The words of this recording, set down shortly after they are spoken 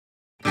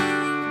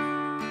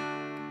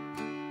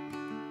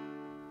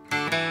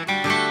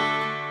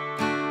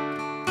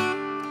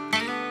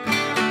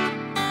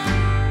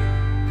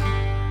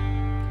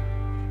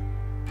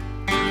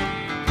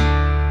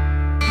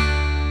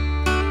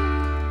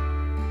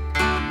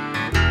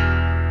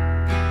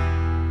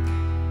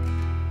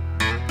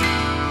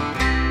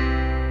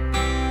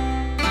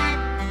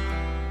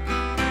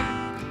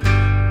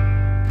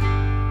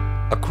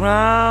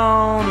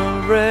crown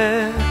of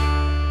red,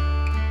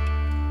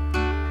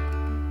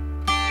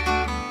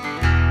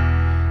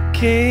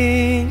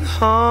 King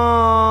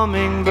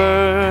Hummingbird.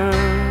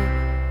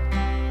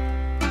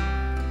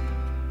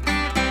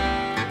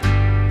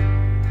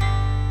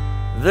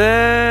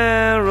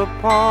 There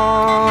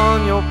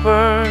upon your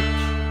perch,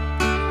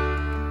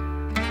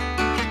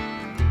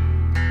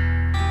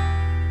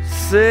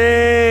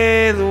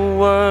 say the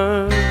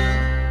word,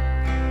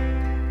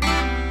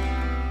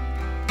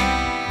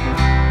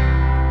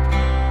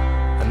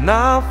 and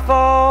I'll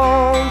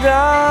fall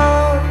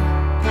down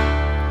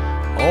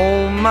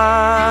on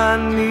my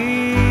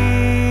knees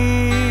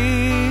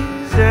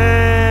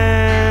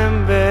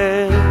and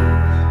beg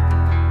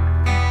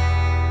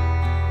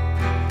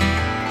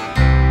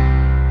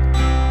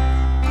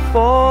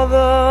for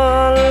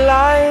the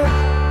life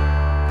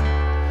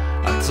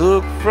I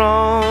took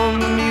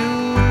from you,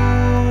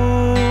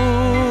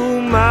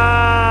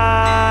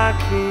 my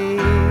king.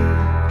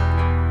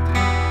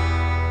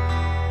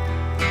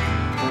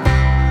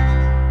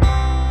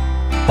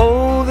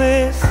 Oh,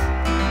 this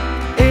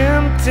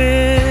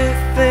empty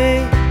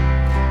thing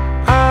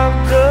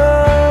I've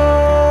done.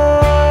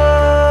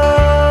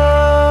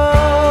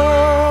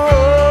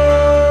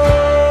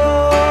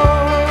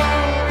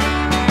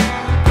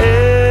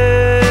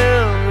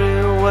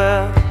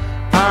 Everywhere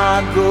I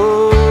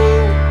go,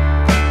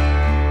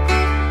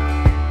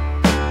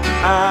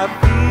 I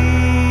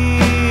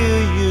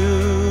feel you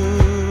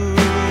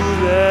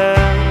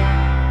there.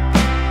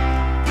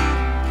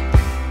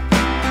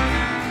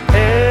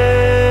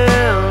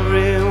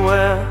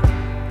 Everywhere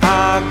I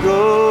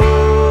go,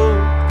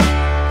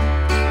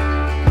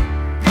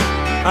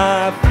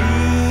 I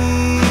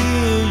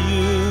feel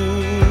you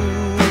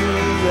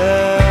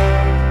there.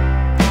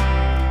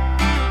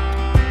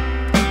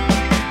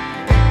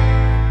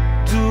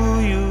 Do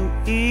you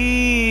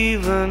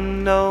even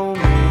know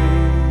me?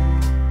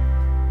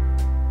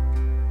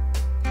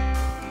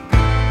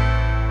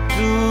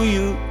 Do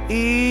you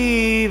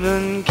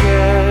even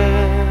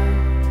care?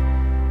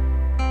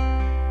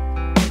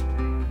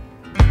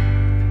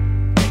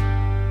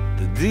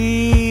 The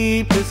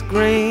deepest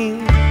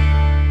green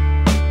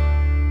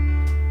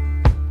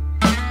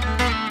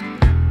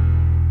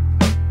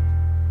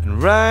and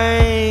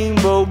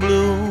rainbow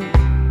blue,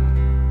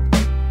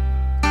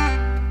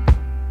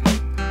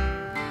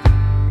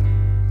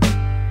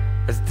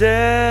 as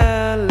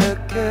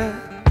delicate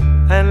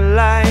and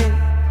light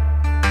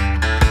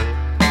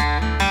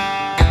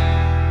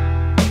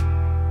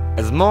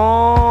as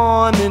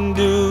morning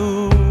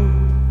dew.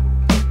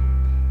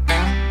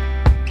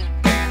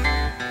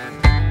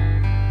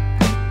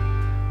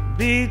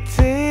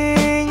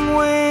 Beating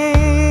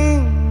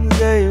wings,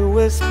 they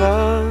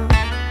whisper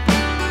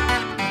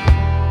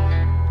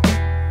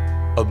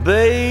a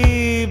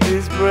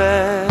baby's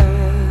breath,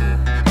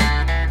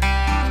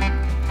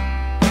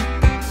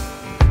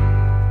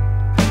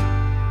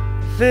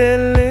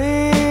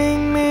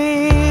 filling me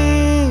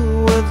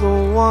with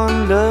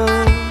wonder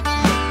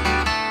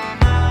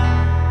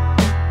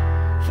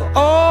for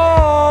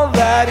all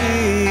that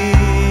is.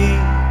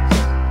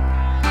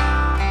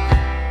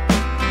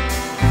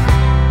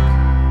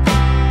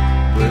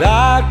 But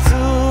I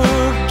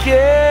took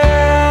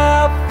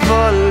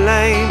careful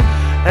aim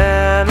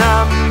and I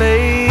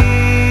made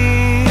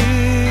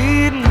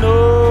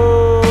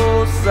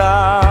no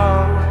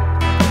sound.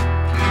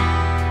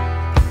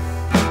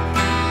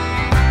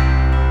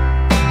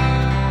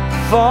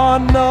 For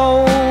no